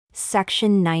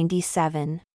Section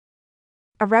 97.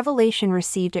 A revelation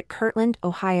received at Kirtland,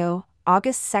 Ohio,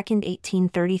 August 2,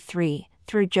 1833,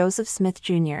 through Joseph Smith,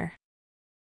 Jr.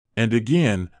 And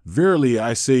again, verily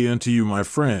I say unto you, my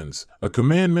friends, a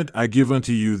commandment I give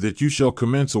unto you, that you shall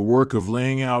commence a work of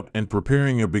laying out and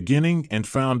preparing a beginning and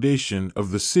foundation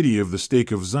of the city of the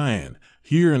stake of Zion,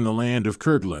 here in the land of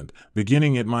Kirtland,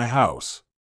 beginning at my house.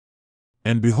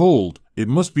 And behold, it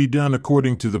must be done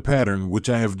according to the pattern which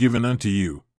I have given unto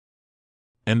you.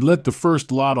 And let the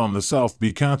first lot on the south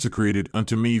be consecrated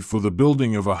unto me for the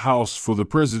building of a house for the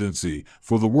presidency,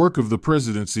 for the work of the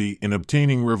presidency in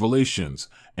obtaining revelations,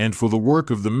 and for the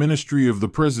work of the ministry of the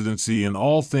presidency in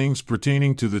all things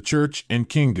pertaining to the church and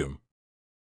kingdom.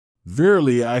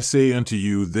 Verily I say unto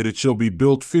you that it shall be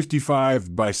built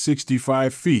 55 by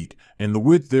 65 feet, in the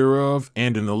width thereof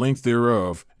and in the length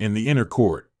thereof, in the inner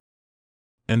court.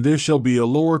 And there shall be a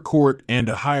lower court and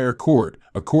a higher court,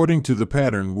 according to the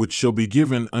pattern which shall be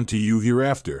given unto you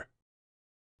hereafter.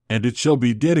 And it shall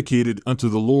be dedicated unto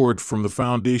the Lord from the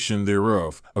foundation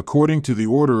thereof, according to the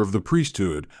order of the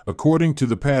priesthood, according to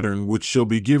the pattern which shall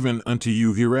be given unto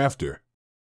you hereafter.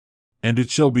 And it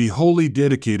shall be wholly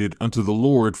dedicated unto the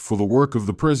Lord for the work of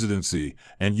the presidency,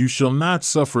 and you shall not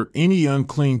suffer any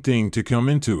unclean thing to come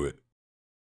into it.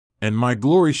 And my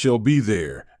glory shall be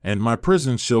there, and my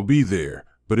presence shall be there.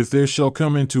 But if there shall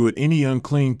come into it any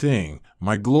unclean thing,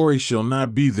 my glory shall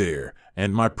not be there,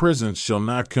 and my presence shall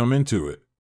not come into it.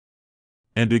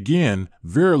 And again,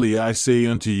 verily I say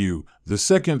unto you, the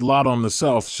second lot on the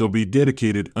south shall be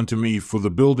dedicated unto me for the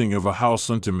building of a house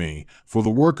unto me, for the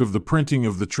work of the printing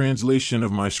of the translation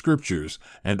of my scriptures,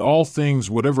 and all things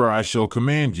whatever I shall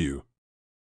command you.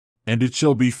 And it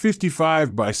shall be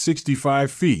 55 by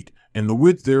 65 feet, in the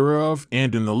width thereof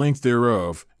and in the length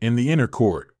thereof, in the inner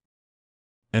court.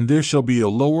 And there shall be a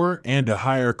lower and a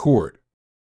higher court.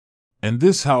 And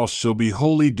this house shall be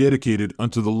wholly dedicated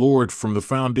unto the Lord from the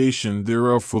foundation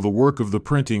thereof for the work of the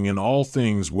printing in all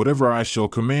things whatever I shall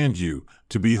command you,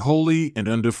 to be holy and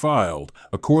undefiled,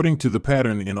 according to the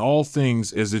pattern in all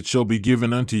things as it shall be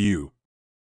given unto you.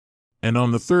 And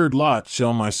on the third lot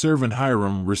shall my servant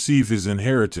Hiram receive his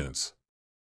inheritance.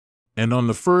 And on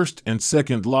the first and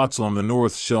second lots on the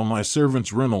north shall my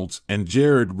servants Reynolds and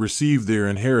Jared receive their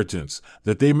inheritance,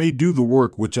 that they may do the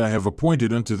work which I have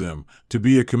appointed unto them, to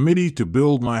be a committee to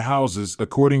build my houses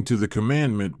according to the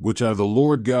commandment which I the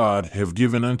Lord God have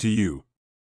given unto you.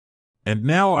 And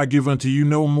now I give unto you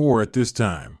no more at this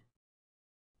time.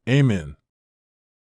 Amen.